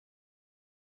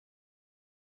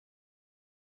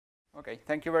Okay,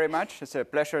 thank you very much. It's a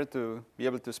pleasure to be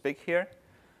able to speak here.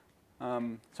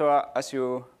 As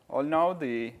you all know,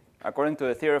 according to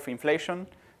the theory of inflation,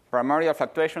 primordial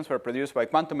fluctuations were produced by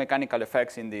quantum mechanical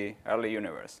effects in the early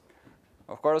universe.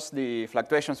 Of course, the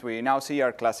fluctuations we now see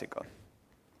are classical.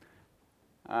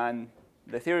 And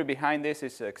the theory behind this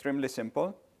is extremely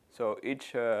simple. So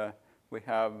we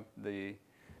have the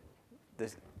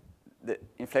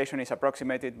inflation is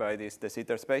approximated by this de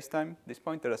Sitter spacetime. This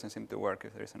pointer doesn't seem to work.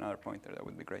 If there is another pointer, that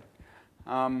would be great.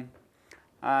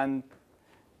 And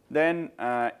then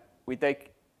we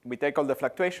take all the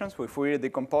fluctuations, we Fourier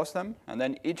decompose them, and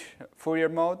then each Fourier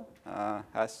mode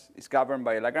is governed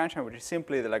by a Lagrangian, which is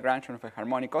simply the Lagrangian of a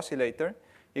harmonic oscillator,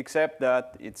 except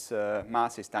that its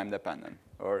mass is time dependent.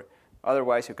 Or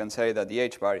otherwise, you can say that the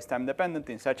h bar is time dependent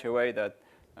in such a way that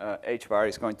h bar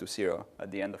is going to 0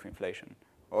 at the end of inflation,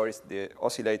 or the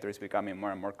oscillator is becoming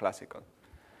more and more classical.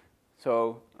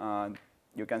 So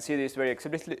you can see this very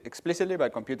explicitly by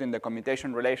computing the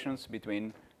commutation relations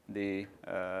between the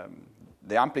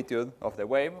amplitude of the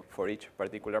wave for each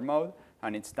particular mode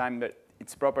and its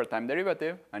proper time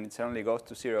derivative, and it only goes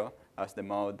to 0 as the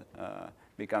mode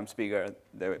becomes bigger.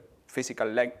 The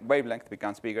physical wavelength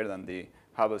becomes bigger than the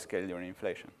Hubble scale during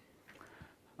inflation.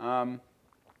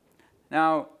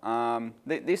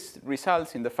 This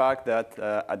results in the fact that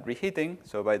at reheating,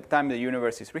 so by the time the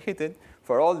universe is reheated,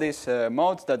 for all these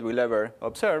modes that we'll ever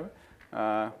observe,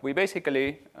 we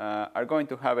basically are going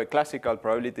to have a classical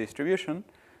probability distribution.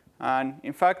 And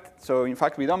in fact,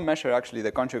 we don't measure actually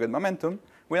the conjugate momentum.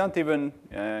 We don't even,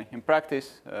 in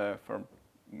practice,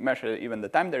 measure even the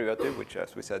time derivative, which,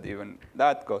 as we said, even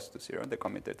that goes to 0. The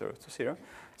commutator goes to 0.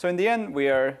 So in the end, we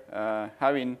are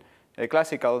having a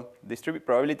classical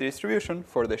probability distribution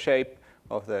for the shape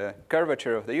of the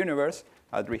curvature of the universe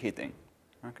at reheating.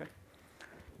 Okay.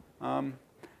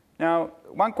 Now,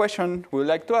 one question we would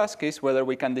like to ask is whether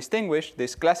we can distinguish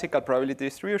this classical probability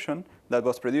distribution that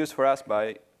was produced for us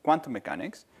by quantum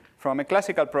mechanics from a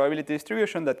classical probability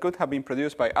distribution that could have been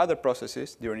produced by other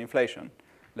processes during inflation.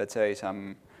 Let's say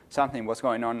something was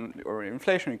going on or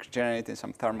inflation generating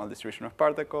some thermal distribution of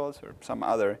particles or some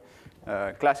other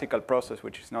classical process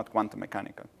which is not quantum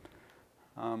mechanical.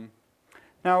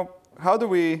 Now, how do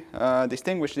we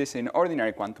distinguish this in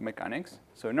ordinary quantum mechanics?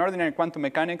 So in ordinary quantum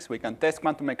mechanics, we can test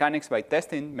quantum mechanics by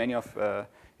testing many of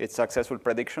its successful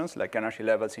predictions, like energy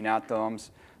levels in atoms,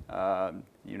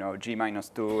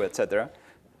 G-2, etc.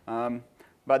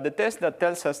 But the test that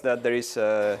tells us that there is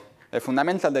a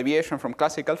fundamental deviation from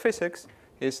classical physics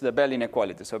is the Bell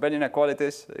inequality. So Bell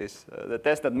inequalities is the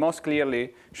test that most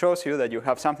clearly shows you that you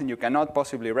have something you cannot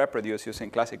possibly reproduce using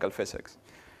classical physics.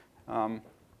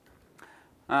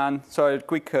 And so a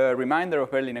quick reminder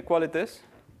of Bell inequalities.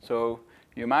 So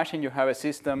you imagine you have a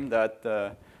system that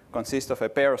consists of a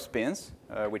pair of spins,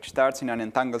 which starts in an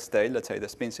entangled state, let's say the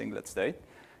spin singlet state.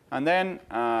 And then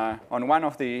on one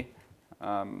of the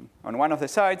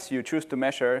sides, you choose to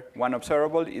measure one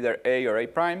observable, either A or A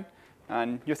prime.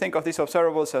 And you think of these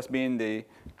observables as being the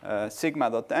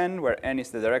sigma.n, where n is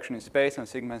the direction in space and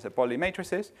sigma is the Pauli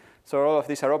matrices. So all of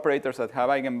these are operators that have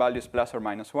eigenvalues plus or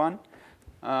minus 1.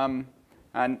 And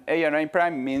A and A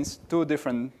prime means two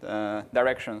different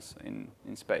directions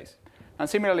in space. And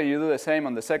similarly, you do the same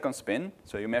on the second spin.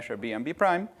 So you measure B and B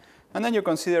prime. And then you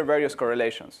consider various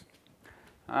correlations.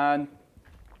 And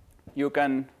you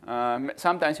can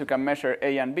sometimes you can measure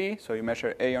A and B. So you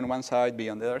measure A on one side, B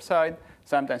on the other side.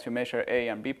 Sometimes you measure A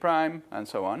and B prime, and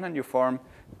so on. And you form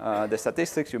the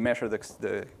statistics. You measure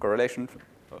the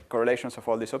correlations of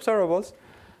all these observables.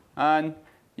 And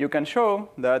you can show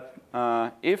that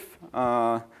if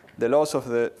the laws of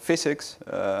the physics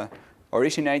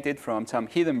originated from some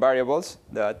hidden variables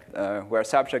that were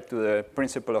subject to the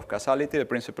principle of causality, the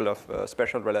principle of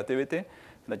special relativity,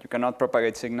 that you cannot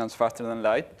propagate signals faster than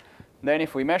light, then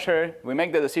if we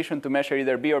make the decision to measure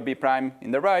either B or B prime in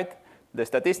the right, the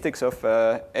statistics of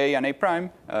A and A prime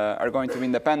are going to be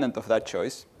independent of that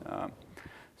choice.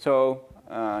 So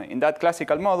in that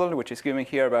classical model, which is given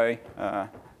here by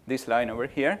this line over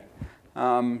here,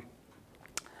 you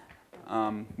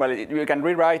can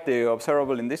rewrite the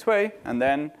observable in this way. And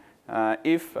then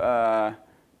if,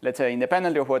 let's say,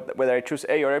 independently of whether I choose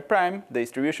A or A prime, the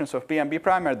distributions of B and B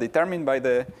prime are determined by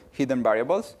the hidden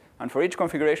variables. And for each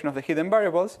configuration of the hidden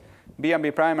variables, B and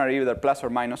B prime are either plus or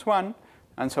minus 1.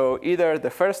 And so either the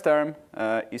first term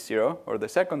is 0 or the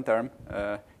second term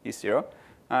is 0.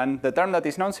 And the term that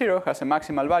is non-zero has a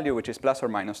maximal value, which is plus or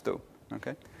minus 2.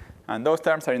 Okay? And those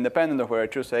terms are independent of whether I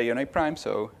choose A and A prime.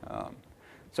 So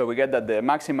we get that the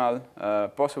maximal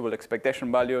possible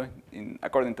expectation value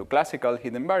according to classical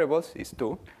hidden variables is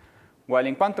 2. While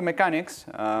in quantum mechanics,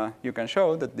 you can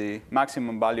show that the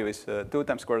maximum value is 2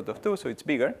 times square root of 2, so it's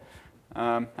bigger.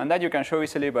 And that you can show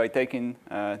easily by taking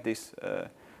this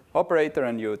operator,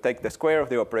 and you take the square of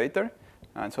the operator.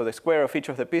 And so the square of each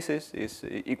of the pieces is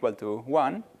equal to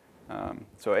 1.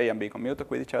 So A and B commute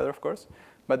with each other, of course.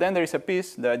 But then there is a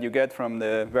piece that you get from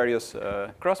the various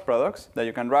cross products that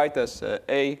you can write as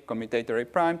A commutator A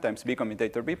prime times B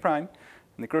commutator B prime.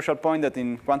 And the crucial point that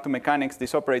in quantum mechanics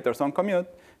these operators don't commute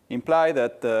imply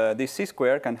that this C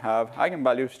square can have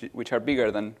eigenvalues which are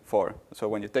bigger than 4. So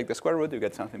when you take the square root, you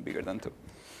get something bigger than 2.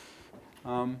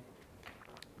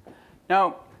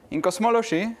 Now, in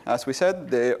cosmology, as we said,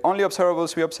 the only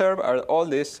observables we observe are all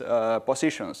these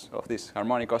positions of these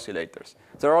harmonic oscillators.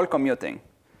 They're all commuting.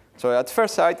 So at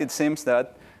first sight, it seems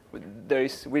that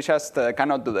we just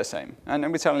cannot do the same. And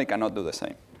we certainly cannot do the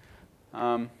same.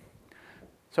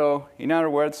 So in other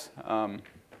words,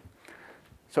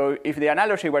 so if the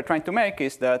analogy we're trying to make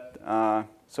is that,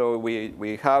 so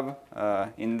we have,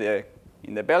 in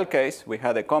the Bell case, we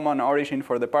had a common origin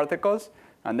for the particles.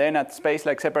 And then at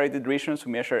space-like separated regions,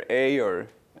 we measure A or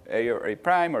A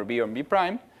prime or B or B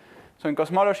prime. So in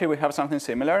cosmology, we have something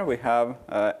similar. We have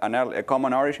a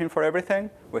common origin for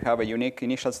everything. We have a unique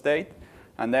initial state.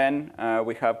 And then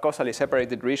we have causally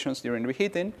separated regions during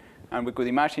reheating. And we could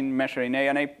imagine measuring A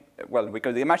and A. Well, we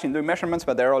could imagine doing measurements,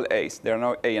 but they're all A's. There are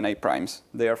no A and A primes.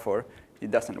 Therefore,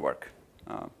 it doesn't work.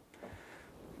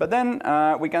 But then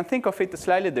we can think of it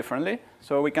slightly differently.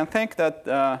 So we can think that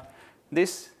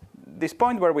this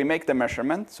point where we make the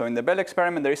measurement, so in the Bell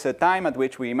experiment, there is a time at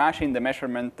which we imagine the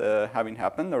measurement having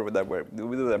happened, or that we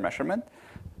do the measurement.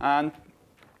 And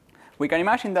we can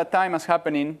imagine that time as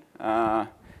happening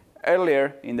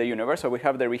earlier in the universe. So we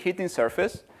have the reheating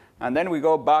surface. And then we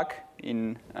go back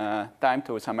in time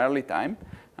to some early time.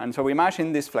 And so we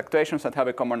imagine these fluctuations that have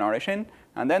a common origin.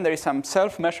 And then there is some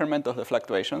self-measurement of the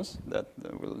fluctuations that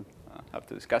we'll have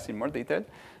to discuss in more detail.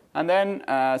 And then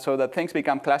so that things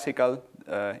become classical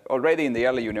already in the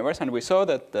early universe. And we saw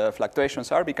that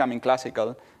fluctuations are becoming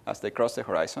classical as they cross the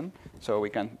horizon. So we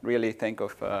can really think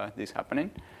of this happening.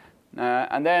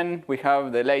 And then we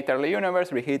have the late early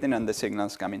universe reheating and the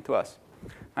signals coming to us.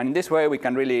 And in this way, we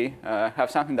can really have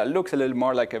something that looks a little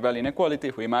more like a Bell inequality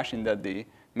if we imagine that the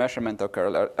measurement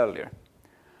occurred earlier.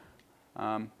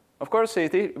 Of course,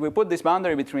 if we put this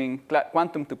boundary between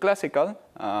quantum to classical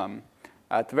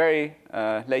at very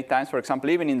late times, for example,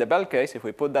 even in the Bell case, if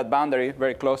we put that boundary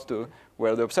very close to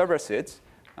where the observer sits,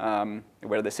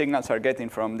 where the signals are getting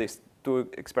from these two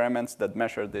experiments that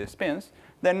measure the spins,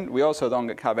 then we also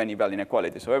don't have any Bell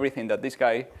inequality. So everything that this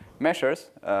guy measures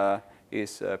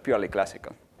is purely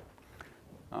classical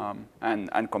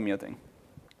and commuting.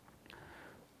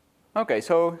 OK,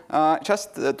 so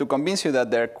just to convince you that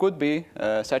there could be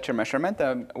such a measurement,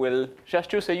 we'll just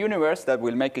choose a universe that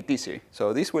will make it easy.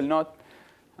 So this will not,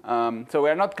 so we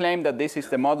are not claiming that this is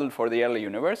the model for the early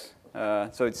universe.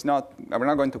 So it's not, we're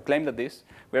not going to claim that this.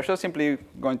 We are just simply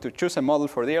going to choose a model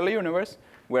for the early universe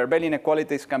where Bell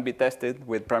inequalities can be tested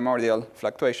with primordial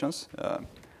fluctuations.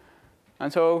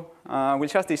 And so we'll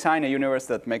just design a universe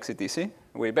that makes it easy.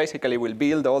 We basically will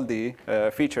build all the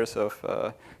features of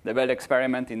the Bell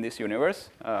experiment in this universe.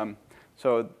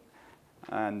 So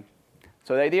the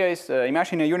idea is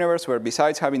imagine a universe where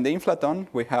besides having the inflaton,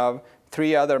 we have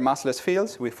 3 other massless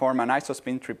fields. We form an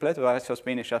isospin triplet. The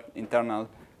isospin is just internal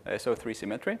SO3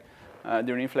 symmetry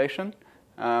during inflation.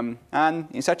 And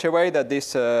in such a way that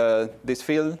this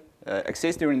field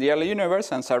exists during the early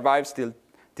universe and survives till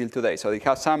today. So it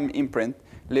has some imprint,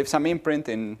 leaves some imprint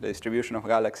in the distribution of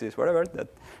galaxies, whatever,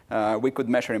 that we could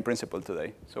measure in principle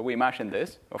today. So we imagine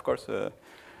this, of course.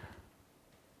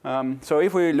 So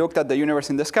if we looked at the universe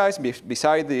in the skies,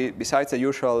 besides the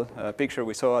usual picture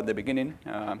we saw at the beginning,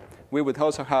 we would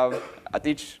also have, at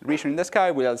each region in the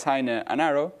sky, we'll assign an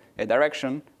arrow, a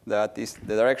direction, that is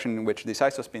the direction in which this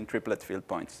isospin triplet field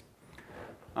points.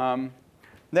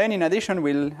 Then, in addition,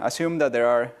 we'll assume that there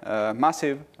are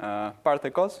massive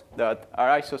particles that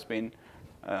are isospin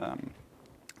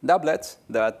doublets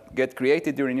that get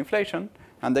created during inflation.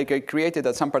 And they get created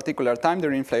at some particular time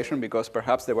during inflation because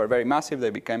perhaps they were very massive,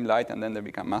 they became light, and then they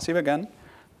become massive again.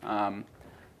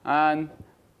 And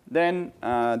then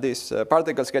these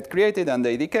particles get created and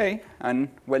they decay. And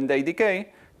when they decay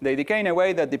in a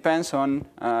way that depends on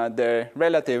the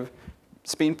relative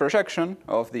spin projection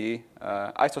of the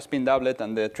isospin doublet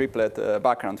and the triplet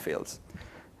background fields.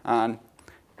 And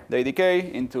they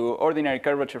decay into ordinary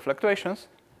curvature fluctuations.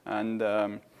 And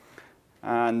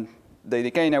they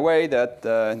decay in a way that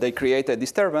they create a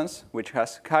disturbance which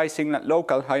has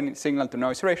local high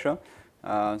signal-to-noise ratio,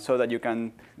 so that you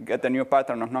can get a new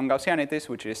pattern of non-Gaussianities,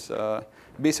 which is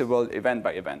visible event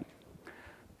by event.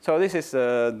 So this is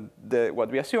what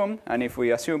we assume. And if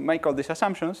we make all these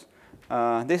assumptions,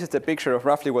 this is the picture of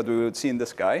roughly what we would see in the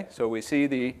sky. So we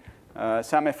see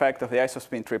some effect of the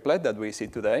isospin triplet that we see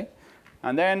today.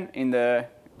 And then in the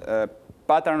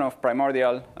pattern of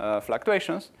primordial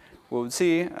fluctuations, we would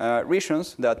see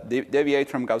regions that deviate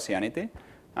from Gaussianity.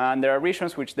 And there are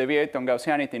regions which deviate from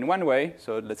Gaussianity in one way,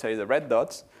 so let's say the red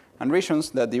dots, and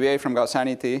regions that deviate from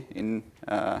Gaussianity in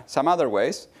some other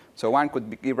ways. So one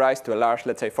could give rise to a large,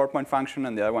 let's say, 4-point function,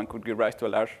 and the other one could give rise to a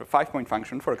large 5-point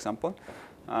function, for example.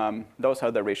 Those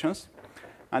are the regions.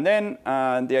 And then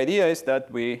the idea is that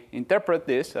we interpret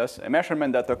this as a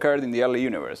measurement that occurred in the early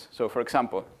universe. So for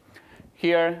example,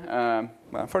 here,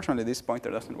 well, unfortunately, this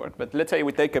pointer doesn't work. But let's say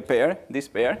we take a pair, this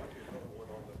pair.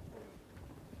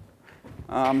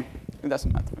 It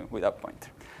doesn't matter without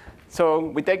pointer. So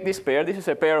we take this pair. This is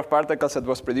a pair of particles that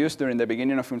was produced during the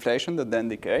beginning of inflation that then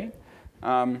decay.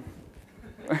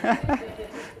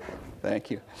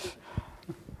 Thank you.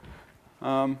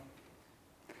 I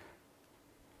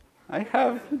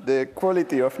have the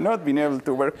quality of not being able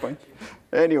to work point.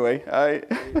 Anyway,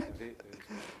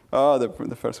 oh,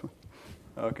 the first one.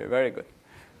 OK, very good.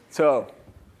 So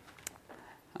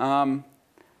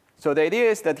the idea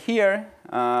is that here,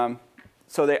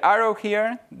 so the arrow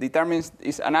here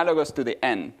is analogous to the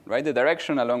n, right? The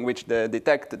direction along which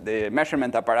the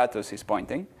measurement apparatus is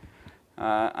pointing.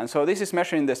 And so this is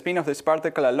measuring the spin of this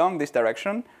particle along this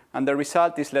direction. And the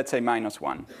result is, let's say,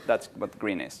 -1. That's what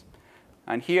green is.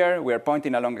 And here, we are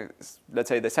pointing along, let's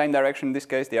say, the same direction. In this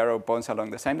case, the arrow points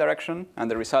along the same direction. And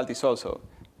the result is also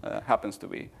happens to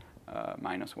be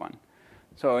 -1.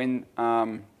 So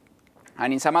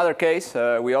and in some other case,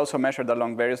 we also measured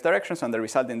along various directions. And the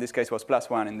result in this case was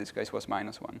 +1. In this case was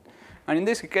 -1. And in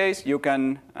this case, you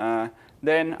can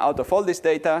then, out of all this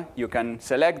data, you can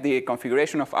select the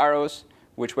configuration of arrows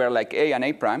which were like A and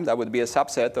A prime. That would be a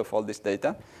subset of all this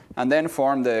data. And then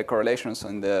form the correlations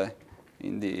in the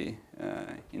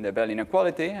Bell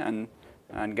inequality and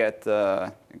get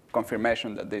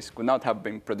confirmation that this could not have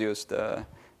been produced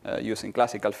using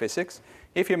classical physics.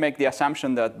 If you make the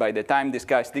assumption that by the time this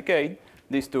gas decayed,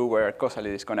 these two were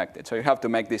causally disconnected. So you have to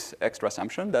make this extra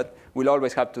assumption that we'll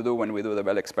always have to do when we do the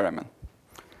Bell experiment.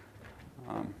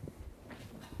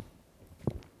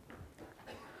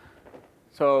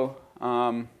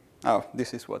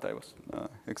 This is what I was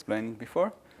explaining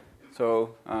before.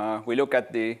 So we look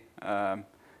at the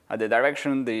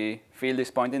direction the field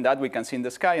is pointing that we can see in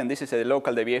the sky. And this is a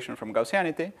local deviation from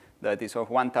Gaussianity that is of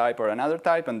one type or another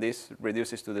type. And this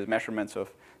reduces to the measurements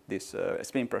of these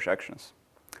spin projections.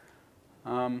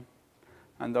 And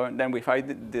then we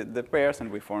find the pairs,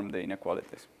 and we form the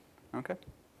inequalities. OK?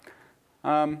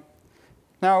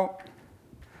 Now,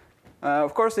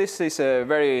 of course, this is a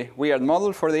very weird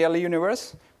model for the early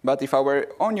universe. But if our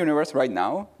own universe right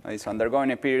now is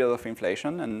undergoing a period of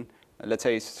inflation, and let's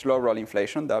say it's slow roll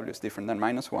inflation, W is different than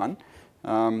 -1,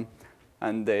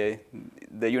 and the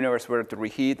universe were to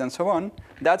reheat and so on,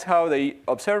 that's how the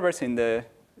observers in the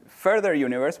further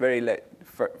universe,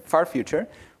 far future,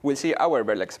 will see our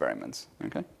Bell experiments.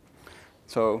 Okay?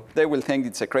 So they will think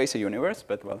it's a crazy universe,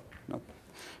 but well, not.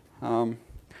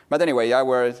 But anyway,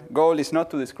 our goal is not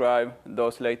to describe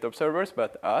those late observers,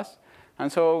 but us.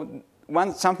 And so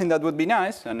something that would be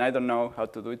nice, and I don't know how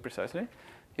to do it precisely,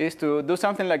 is to do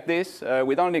something like this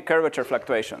with only curvature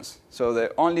fluctuations. So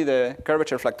only the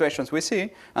curvature fluctuations we see,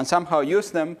 and somehow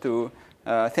use them to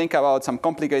think about some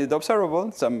complicated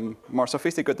observable, some more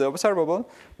sophisticated observable,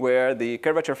 where the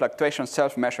curvature fluctuations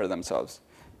self-measure themselves.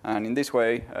 And in this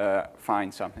way,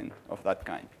 find something of that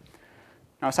kind.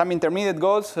 Now, some intermediate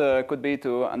goals could be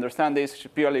to understand this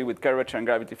purely with curvature and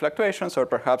gravity fluctuations, or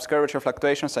perhaps curvature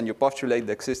fluctuations, and you postulate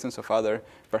the existence of other,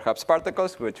 perhaps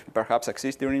particles, which perhaps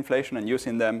exist during inflation, and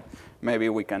using them, maybe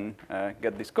we can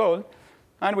get this goal.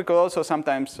 And we could also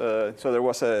sometimes, so there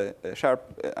was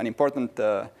an important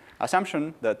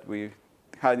assumption that we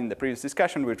had in the previous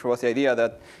discussion, which was the idea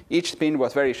that each spin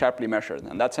was very sharply measured.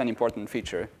 And that's an important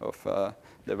feature of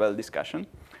the Bell discussion.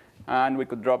 And we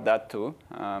could drop that too.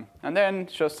 And then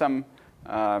just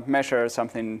measure some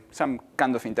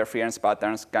kind of interference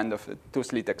patterns, kind of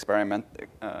two-slit experiment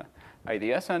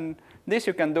ideas. And this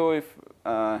you can do if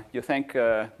you think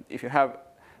if you have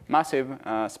massive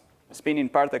spinning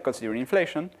particles during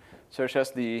inflation, such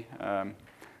as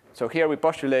so here we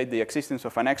postulate the existence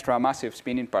of an extra massive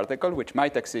spinning particle, which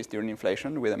might exist during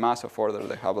inflation with a mass of order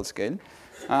the Hubble scale.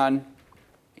 And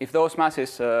if those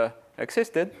masses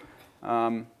existed,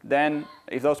 then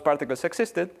if those particles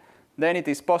existed, then it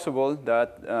is possible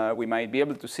that we might be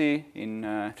able to see in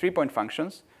 3-point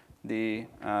functions the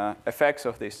effects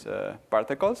of these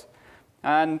particles.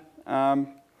 And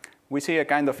we see a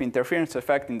kind of interference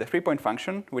effect in the 3-point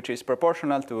function, which is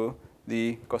proportional to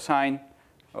the cosine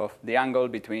of the angle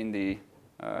between the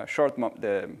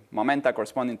the momenta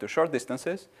corresponding to short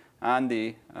distances and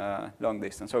the long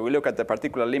distance. So we look at the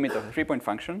particular limit of the 3-point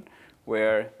function,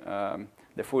 where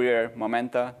the Fourier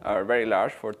momenta are very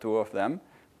large for 2 of them.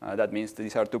 That means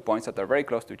these are 2 points that are very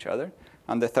close to each other.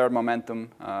 And the third momentum,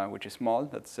 which is small,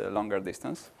 that's a longer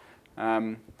distance.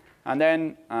 And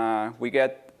then we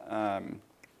get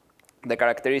the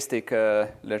characteristic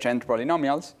Legendre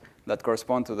polynomials that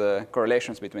correspond to the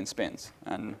correlations between spins.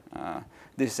 And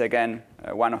this is, again,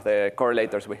 one of the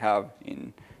correlators we have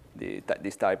in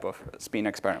this type of spin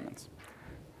experiments.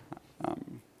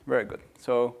 Very good.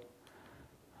 So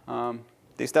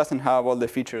this doesn't have all the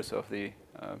features of the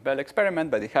Bell experiment,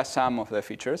 but it has some of the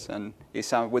features, and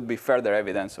it would be further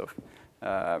evidence of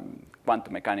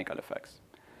quantum mechanical effects.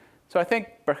 So I think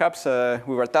perhaps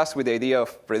we were tasked with the idea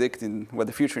of predicting what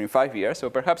the future in 5 years. So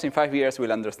perhaps in 5 years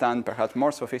we'll understand perhaps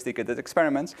more sophisticated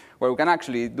experiments where we can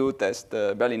actually test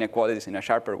Bell inequalities in a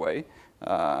sharper way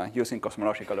using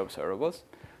cosmological observables,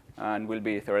 and will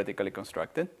be theoretically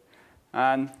constructed.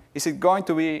 And is it going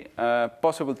to be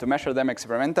possible to measure them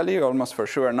experimentally? Almost for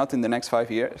sure, not in the next 5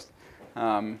 years,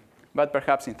 but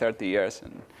perhaps in 30 years.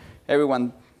 And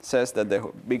everyone says that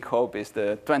the big hope is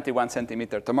the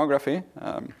 21-centimeter tomography.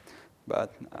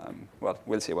 But, well,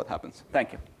 we'll see what happens.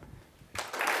 Thank you.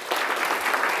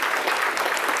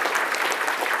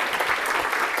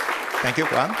 Thank you,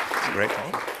 Juan. It's a great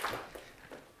talk.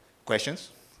 Questions?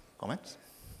 Comments?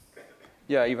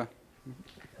 Yeah, Eva.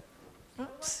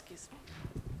 Oops, excuse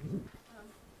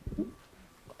me.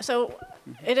 So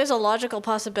it is a logical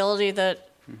possibility that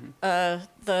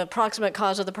the proximate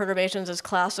cause of the perturbations is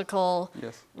classical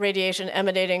radiation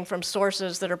emanating from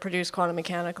sources that are produced quantum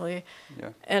mechanically. Yeah.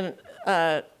 And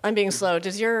I'm being slow.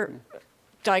 Does your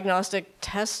diagnostic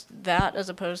test that as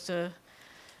opposed to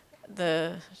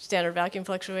the standard vacuum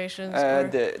fluctuations?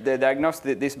 The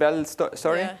diagnostic, this Bell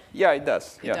story? Yeah. Yeah, it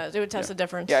does. It does. It would test the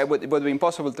difference. Yeah, it would be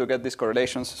impossible to get these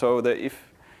correlations. So if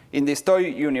in this toy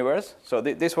universe, so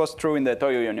this was true in the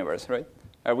toy universe, right?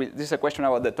 This is a question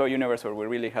about the toy universe where we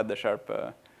really had the sharp.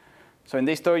 So in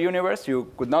this toy universe,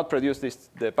 you could not produce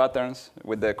the patterns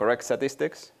with the correct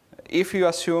statistics. If you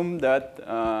assume that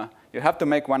you have to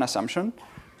make one assumption,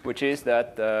 which is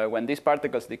that when these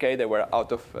particles decay, they were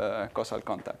out of causal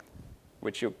contact,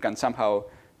 which you can somehow.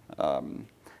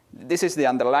 This is the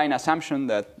underlying assumption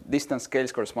that distance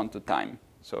scales correspond to time.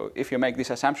 So if you make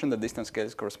this assumption that distance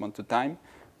scales correspond to time,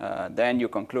 then you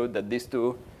conclude that these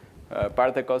two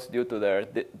particles, due to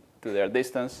their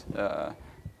distance,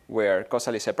 were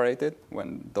causally separated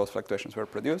when those fluctuations were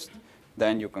produced.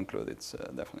 Then you conclude it's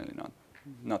definitely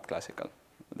not classical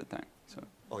at the time. So.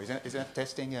 Oh, is that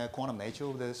testing quantum nature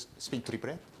of the spin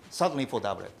triplet? Suddenly for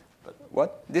doublet. But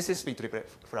what? This is spin triplet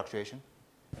fluctuation.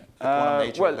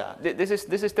 Well, this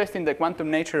is testing the quantum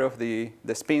nature of the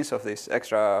spins of these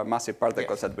extra massive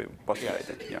particles that we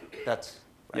postulated. Yes. Yeah. That's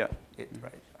right. Yeah.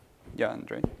 Right. Yeah,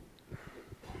 Andre.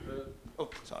 Oh,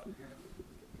 sorry.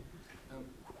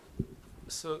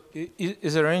 So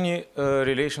is there any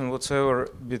relation whatsoever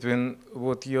between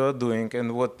what you are doing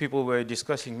and what people were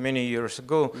discussing many years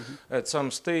ago? At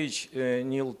some stage,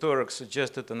 Neil Turk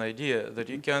suggested an idea that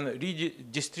you can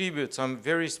redistribute some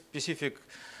very specific,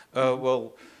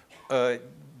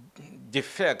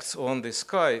 defects on the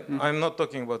sky. I'm not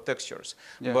talking about textures,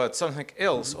 but something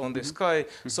else on the sky,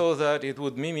 so that it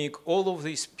would mimic all of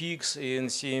these peaks in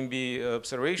CMB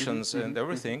observations and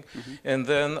everything. And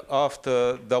then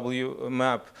after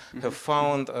WMAP have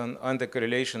found an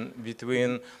anti-correlation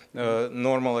between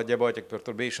normal adiabatic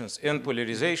perturbations and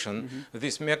polarization,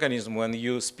 this mechanism, when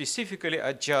you specifically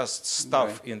adjust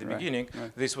stuff in the beginning,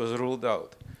 this was ruled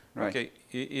out. Okay,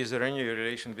 is there any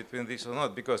relation between this or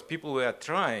not? Because people were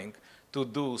trying to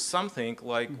do something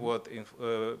like what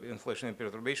inflationary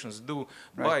perturbations do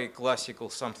by classical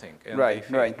something. And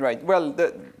right. Well,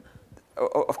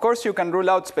 of course, you can rule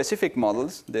out specific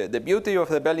models. The beauty of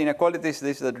the Bell inequalities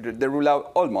is that they rule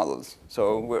out all models.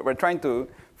 So we're trying to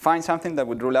find something that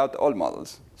would rule out all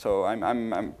models. So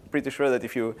I'm pretty sure that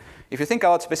if you think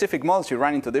about specific models, you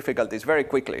run into difficulties very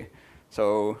quickly.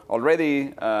 So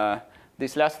already,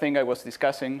 this last thing I was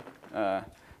discussing,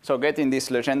 so getting these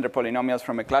Legendre polynomials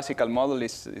from a classical model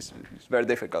is very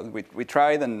difficult. We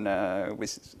tried and we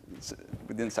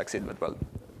didn't succeed, but well,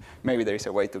 maybe there is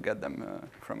a way to get them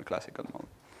from a classical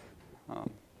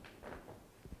model.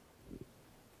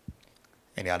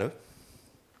 Any other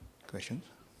questions,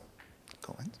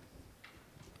 comments?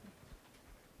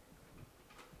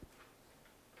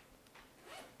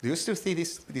 Do you still see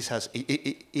this has,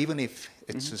 even if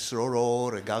it's a slow roll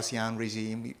or a Gaussian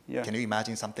regime, can you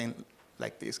imagine something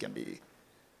like this can be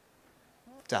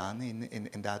done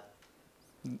in that?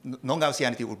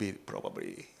 Non-Gaussianity would be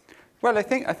probably. Well, I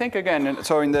think again,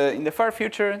 so in the far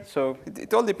future, so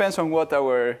it all depends on what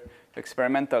our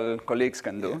experimental colleagues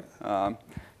can do.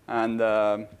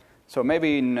 So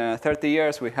maybe in 30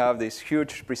 years, we have these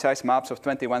huge precise maps of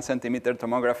 21 centimeter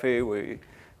tomography.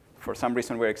 For some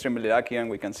reason, we're extremely lucky, and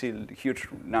we can see a huge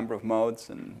number of modes,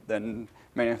 and then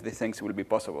many of these things will be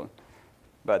possible.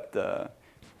 But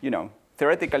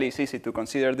theoretically, it's easy to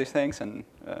consider these things, and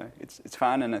it's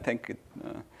fun, and I think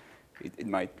it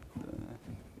might.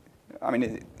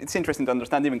 It's interesting to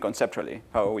understand even conceptually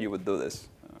how you would do this.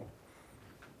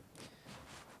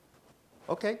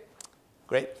 Okay.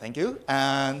 Great, thank you.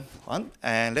 And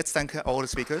let's thank all the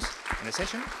speakers in the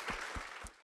session.